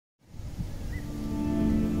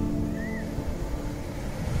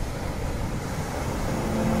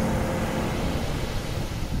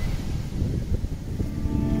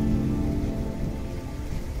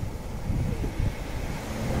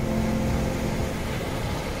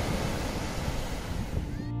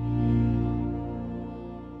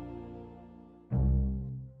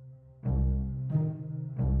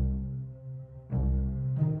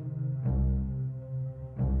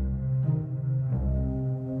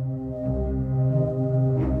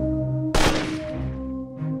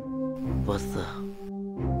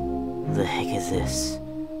What the heck is this?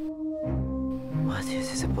 What is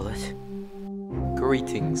this, a bullet?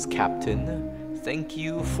 Greetings, Captain. Thank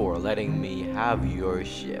you for letting me have your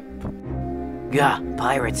ship. Gah,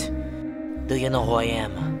 pirate. Do you know who I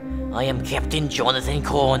am? I am Captain Jonathan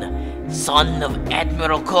Cohn, son of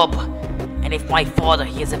Admiral Cobb. And if my father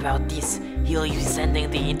hears about this, he'll be sending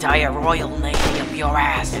the entire Royal Navy up your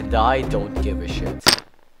ass. And I don't give a shit.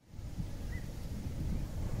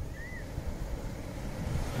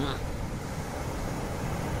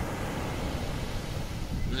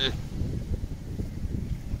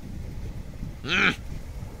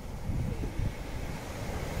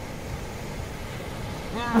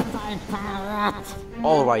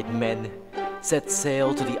 Alright, men. Set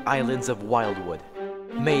sail to the islands of Wildwood.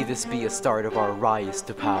 May this be a start of our rise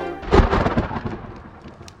to power.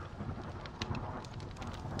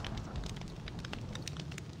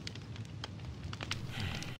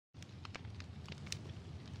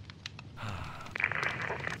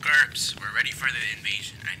 Kirbs, we're ready for the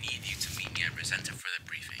invasion. I need you to meet me at Resenta for the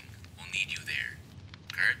briefing. We'll need you there.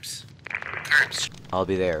 Kirbs? Kirbs! I'll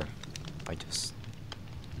be there. I just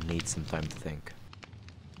need some time to think.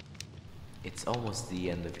 It's almost the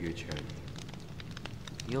end of your journey.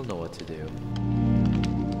 You'll know what to do.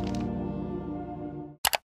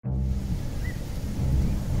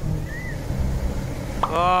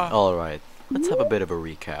 Alright, let's have a bit of a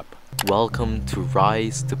recap. Welcome to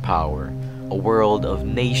Rise to Power, a world of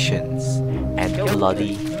nations and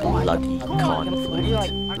bloody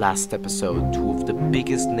conflict. Last episode, two of the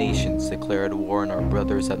biggest nations declared war on our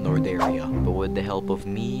brothers at Nordaria, but with the help of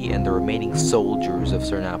me and the remaining soldiers of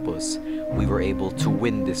Cernapus, we were able to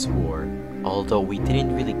win this war, although we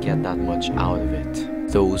didn't really get that much out of it.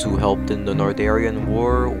 Those who helped in the Nordarian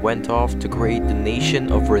War went off to create the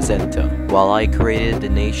nation of Resenta, while I created the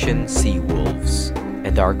nation Seawolves.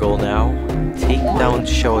 And our goal now? Take down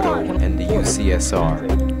Shoto and the UCSR.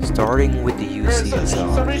 Starting with the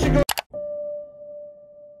UCSR.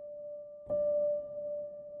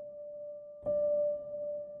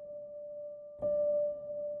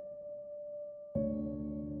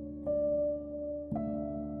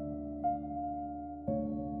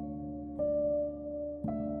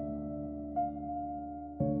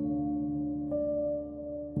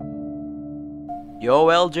 Yo,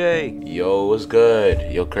 LJ! Yo, what's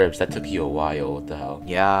good? Yo, Kirbs, that took you a while. What the hell?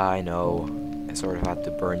 Yeah, I know. I sort of had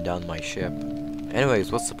to burn down my ship.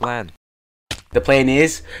 Anyways, what's the plan? The plan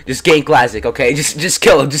is just gain classic, okay? Just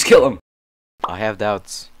kill him. Just kill him. I have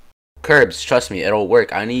doubts. Kirbs, trust me, it'll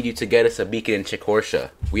work. I need you to get us a beacon in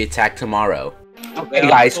Chikorsha. We attack tomorrow. Okay,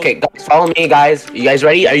 guys, follow me, guys. You guys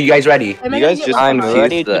ready? Are you guys ready? You guys just I'm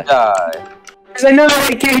ready to die. I know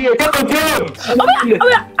I can't hear. Kill him! Oh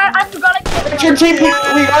yeah, I forgot I can't. Your team, we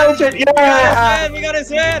got it. Yeah! We got his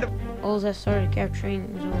head! Wolves have started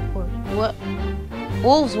capturing the report. What?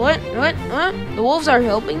 Wolves? What? What? What? The wolves are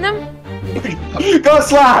helping them? Go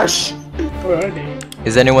Slash!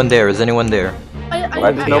 Is anyone there? Is anyone there?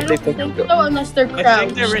 I don't think so unless they're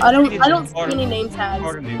crowds. I don't see any name tags.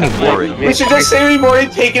 Boring. We should just say we've already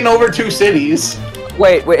taken over 2 cities.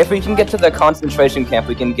 Wait, if we can get to the concentration camp,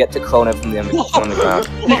 we can get to clone it from the ground.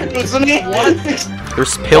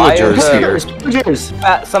 There's pillagers here. Pillagers!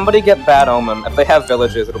 Somebody get Bad Omen. If they have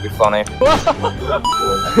villagers, it'll be funny.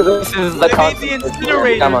 This is the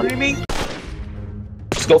concentration. Come on.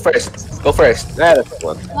 Go first. Go first. That is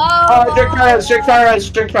one.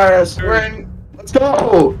 Drink fires. We're in. Let's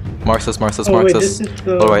go! Marks us.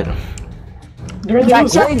 Alright. We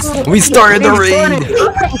We started the raid!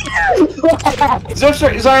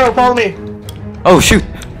 Zaro, follow me. Oh shoot!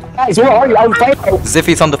 Guys, where are you? I'm fighting.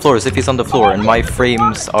 Ziffy's on the floor, and my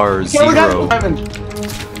frames are 0.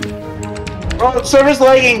 Oh, server's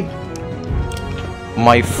lagging.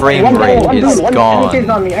 My frame rate is gone.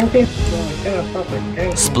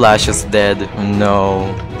 Splash is dead.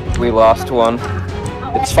 No. We lost one.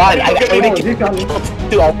 It's fine. I already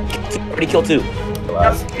killed 2.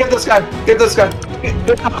 Get this guy.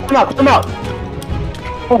 Come out.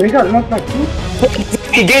 Oh, he got knocked back too?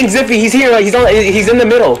 He gained Zippy. He's here. He's in the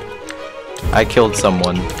middle. I killed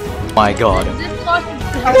someone. My god.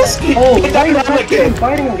 Oh, he's fighting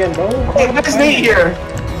again, bro. Hey, why is Nate here?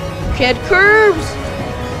 Kid Kirbs!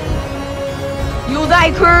 You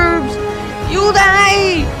die, Kirbs! You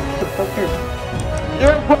die!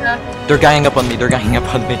 They're ganging up on me. They're getting.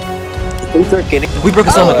 We broke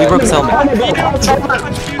his helmet. Come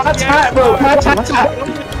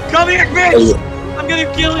here, bitch! I'm gonna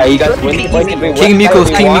kill you. Are you guys winning? King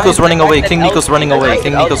Miko's running away.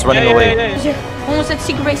 Almost at the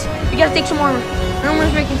secret base. We gotta take some armor.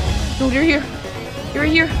 Armor's breaking. No, you're here. You're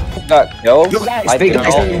here. Got killed.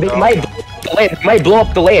 They might the land. They might blow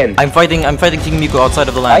up the land. I'm fighting King Miko outside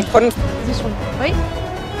of the I land. couldn't. This one. Wait.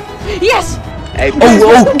 Yes! Hey,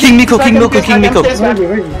 Oh, King Miko. Wait, wait,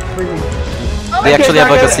 wait. They actually have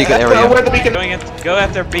like a secret area. Where the beacon? Go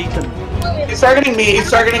after beacon. He's targeting me. He's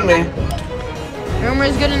targeting me. Armor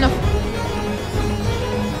is good enough.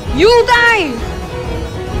 You'll die!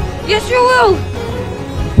 Yes, you will!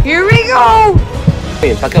 Here we go!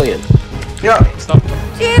 Pakilian. Yeah. Stop.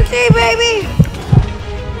 TNT, baby!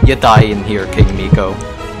 You die in here, King Miko.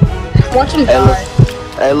 Watch him die.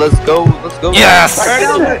 Hey, let's go. Let's go. Yes! Tear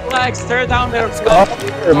down their flags. Tear down their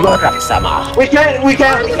flags. We can't.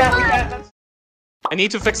 I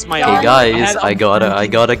need to fix my Hey arm. guys, I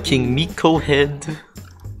got a King Miko head.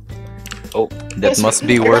 Oh, That must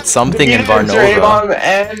be worth something in Draven Varnova.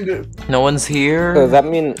 and No one's here. Does that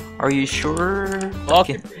mean? Are you sure?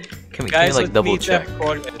 Okay. Can we Guys, like double check?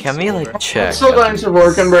 Can we like check? still going to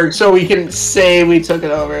Vorkenberg so we can say we took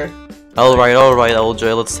it over. Alright,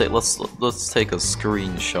 LJ, let's take a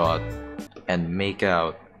screenshot and make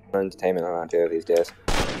out. Entertainment around here these days.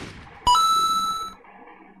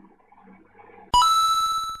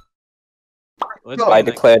 I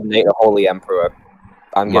declared Nate a holy emperor.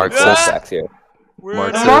 I'm getting so Marxist. sexy.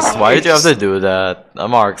 Marxist, why did you have to do that? A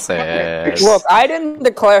Marxist. Look, I didn't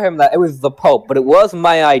declare him that it was the Pope, but it was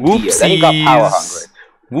my idea. Then he got power hungry.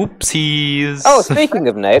 Whoopsies. Oh, speaking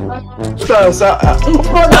of Nate.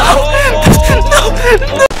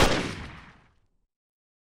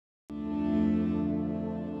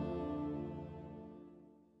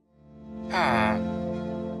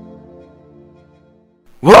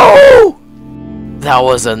 Whoa! That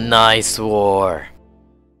was a nice war.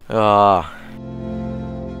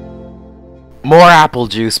 More apple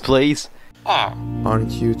juice, please.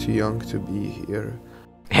 Aren't you too young to be here?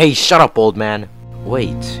 Hey, shut up, old man.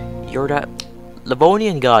 Wait, you're that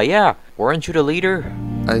Livonian guy, yeah? Weren't you the leader?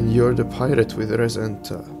 And you're the pirate with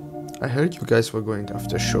Resenta. I heard you guys were going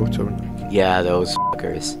after Shoto. Yeah, those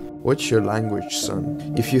fuckers. What's your language,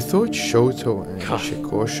 son? If you thought Shoto and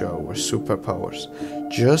Shikosha were superpowers,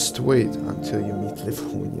 just wait until you meet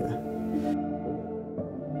Livonia.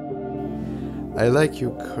 I like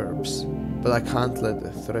you, Kirbs, but I can't let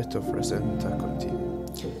the threat of Resenta continue.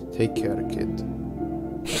 Take care, kid.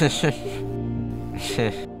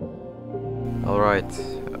 Alright,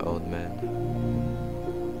 old man.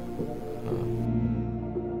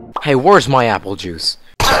 Hey, where's my apple juice?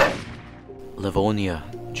 Livonia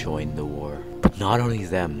joined the war. But not only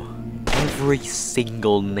them, every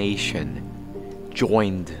single nation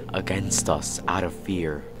joined against us out of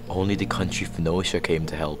fear. Only the country Phoenicia came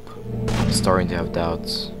to help. I'm starting to have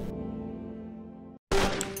doubts.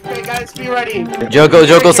 Okay, guys, be ready. Joko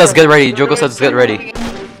says get ready. Joko says get ready.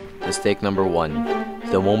 Mistake number 1.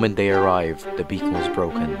 The moment they arrived, the beacon was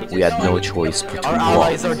broken. We had no choice but to Our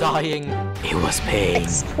allies are dying. It was pain.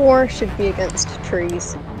 X4 should be against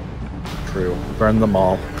trees. True. Burn them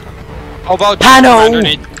all. How about Pano!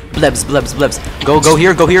 Blebs, blebs, blebs. Go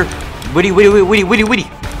here, go here. Witty.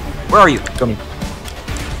 Where are you? Coming.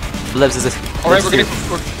 Blebs is this. Alright, we're gonna.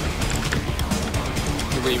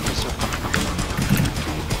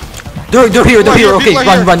 They're here. Okay,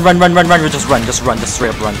 run. Just run. Just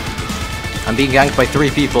straight up run. I'm being ganked by 3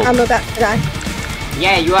 people. I'm about to die.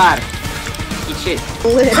 Yeah, you are. Eat shit.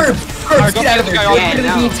 Kirbs, get out of there. Yeah,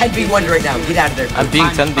 you're being 10v1 right now. Get out of there. I'm being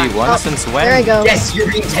 10v1 since when? There I go. Yes, you're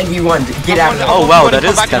being 10v1. Get out of there. Oh wow, that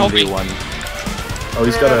is 10v1. Oh,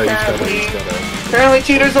 he's got a. Apparently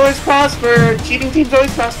cheaters always prosper. Cheating teams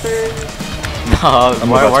always prosper.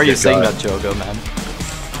 Why are you saying that, Jogo, man?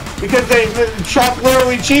 Because Chop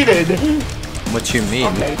literally cheated. What you mean?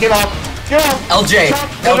 Okay, get off. LJ,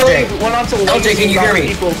 can you hear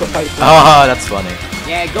me? Oh, that's funny.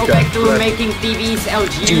 Yeah, go back to making TVs,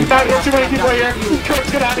 LG. Dude, there's too many people here. Kirbs,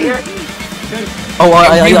 get out of here. Oh,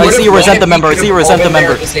 I see you resent the member.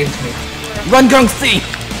 Run, Gung C!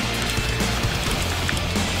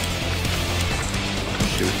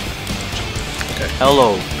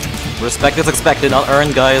 Hello. Respect is expected, not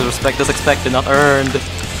earned, guys. Respect is expected, not earned.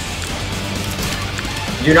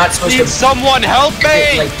 You're not supposed to. Someone help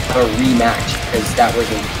me! Like a rematch, because that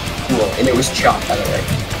wasn't cool, and it was Chop, by the way.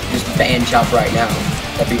 Just ban Chop right now.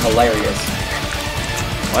 That'd be hilarious.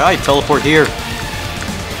 Why I teleport here?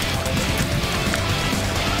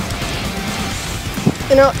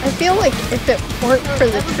 You know, I feel like if it weren't for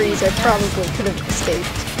the trees, I probably could have escaped.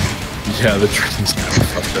 Yeah, the trees kind of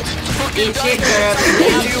fucked us. Eat shit, Kirbs.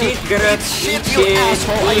 Eat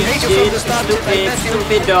shit,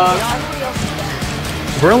 stupid dog.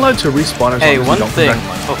 We're allowed to respawn as Hey, long as one we don't thing. come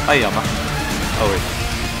back. Oh, hi, Yama. Oh, wait.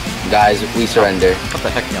 Guys, we surrender. What the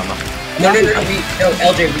heck, Yama? No,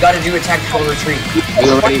 LJ, we gotta do a tactical retreat.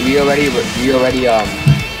 We already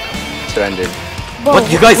surrendered. Whoa,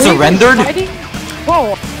 what, you guys surrendered?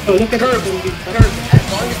 Whoa. Oh, look at her. As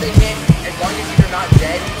long as you're not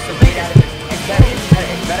dead, so get out of it. It's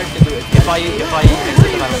better to do it. If I you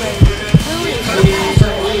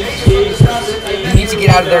need to get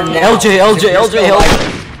out of there now. LJ, help!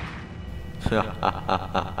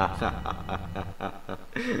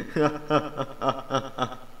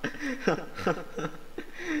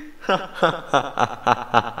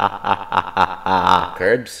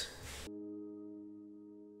 Kirbs?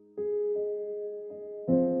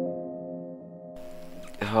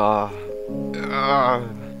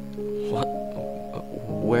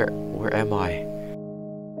 What? Where am I?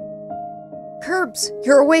 Kirbs,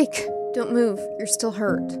 you're awake. Don't move. You're still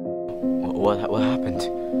hurt. What happened?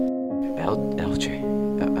 LJ.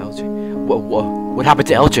 What happened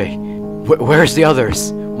to LJ? Where's the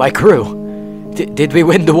others? My crew? Did we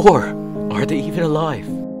win the war? Are they even alive?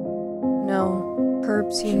 No.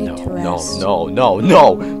 Kirbs, you need to rest. No,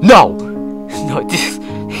 this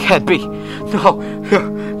can't be.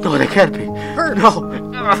 No, they can't be. Kirbs.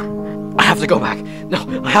 No, I have to go back. No,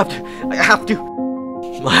 I have to.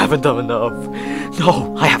 I haven't done enough.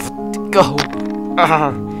 No, I have to go.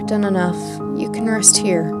 Done enough. You can rest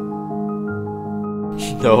here.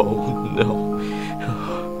 No.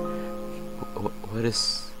 What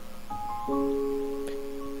is...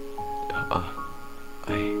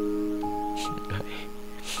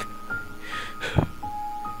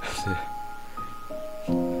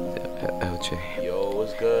 LJ. Yo,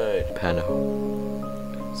 what's good? Pano.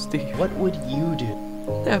 Steve. What would you do?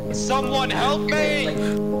 Someone help me!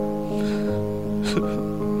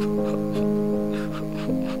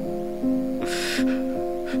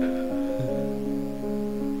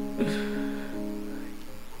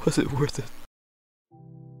 Was it worth it?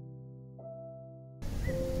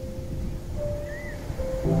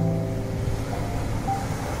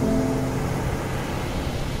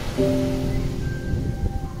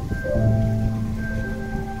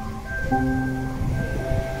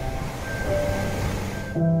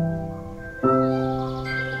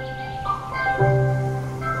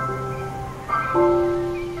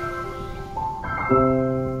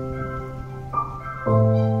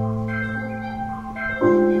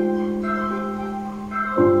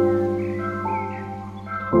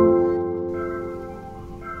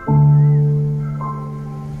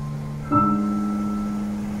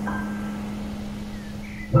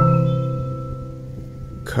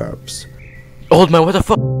 Kirbs. Old man, what the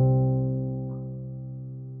fuck?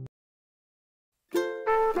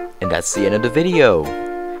 And that's the end of the video.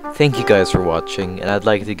 Thank you guys for watching, and I'd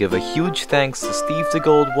like to give a huge thanks to Steve the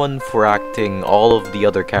Gold One for acting all of the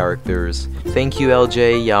other characters. Thank you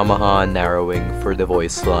LJ, Yamaha, and Narrowing for the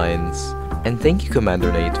voice lines. And thank you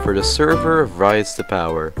Commander Nate for the server of Rise to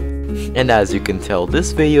Power. And as you can tell,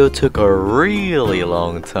 this video took a really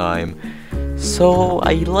long time, so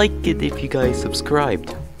I'd like it if you guys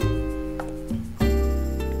subscribed.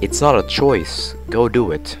 It's not a choice. Go do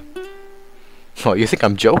it. Oh, you think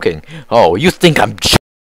I'm joking? Oh, you think I'm